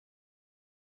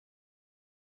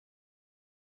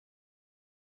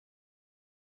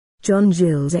John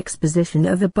Gill's Exposition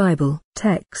of the Bible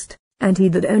text, and he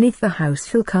that owneth the house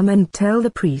shall come and tell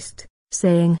the priest,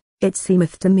 saying, It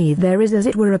seemeth to me there is as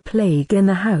it were a plague in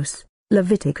the house.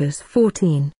 Leviticus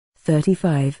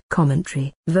 14:35.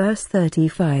 Commentary. Verse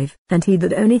 35. And he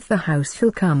that owneth the house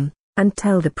shall come, and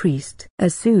tell the priest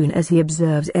as soon as he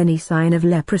observes any sign of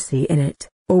leprosy in it,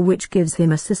 or which gives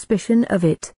him a suspicion of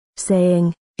it,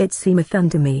 saying, It seemeth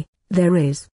unto me, there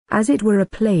is, as it were a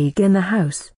plague in the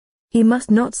house. He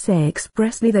must not say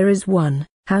expressly there is one,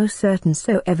 how certain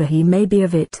soever he may be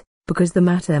of it, because the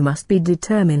matter must be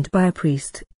determined by a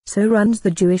priest. So runs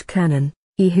the Jewish canon.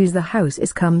 He whose the house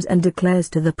is comes and declares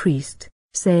to the priest,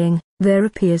 saying, There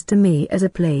appears to me as a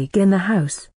plague in the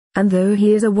house, and though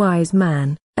he is a wise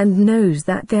man, and knows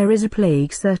that there is a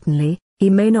plague certainly, he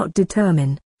may not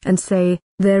determine, and say,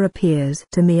 There appears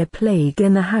to me a plague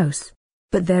in the house.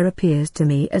 But there appears to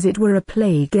me as it were a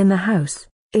plague in the house,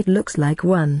 it looks like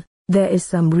one, there is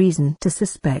some reason to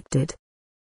suspect it.